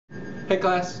Hey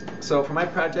class, so for my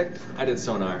project I did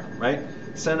sonar, right?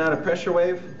 Sent out a pressure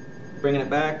wave, bringing it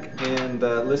back and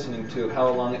listening to how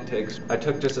long it takes. I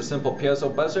took just a simple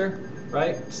piezo buzzer,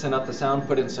 right? Sent out the sound,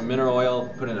 put in some mineral oil,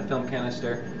 put in a film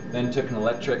canister, then took an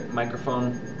electric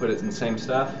microphone, put it in the same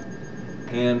stuff,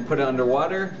 and put it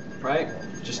underwater, right?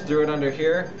 Just threw it under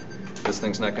here. This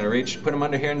thing's not going to reach. Put them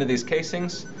under here into these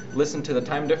casings, listened to the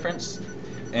time difference,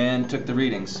 and took the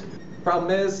readings.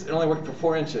 Problem is, it only worked for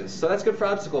 4 inches, so that's good for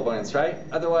obstacle avoidance, right?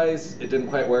 Otherwise, it didn't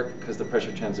quite work because the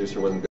pressure transducer wasn't good.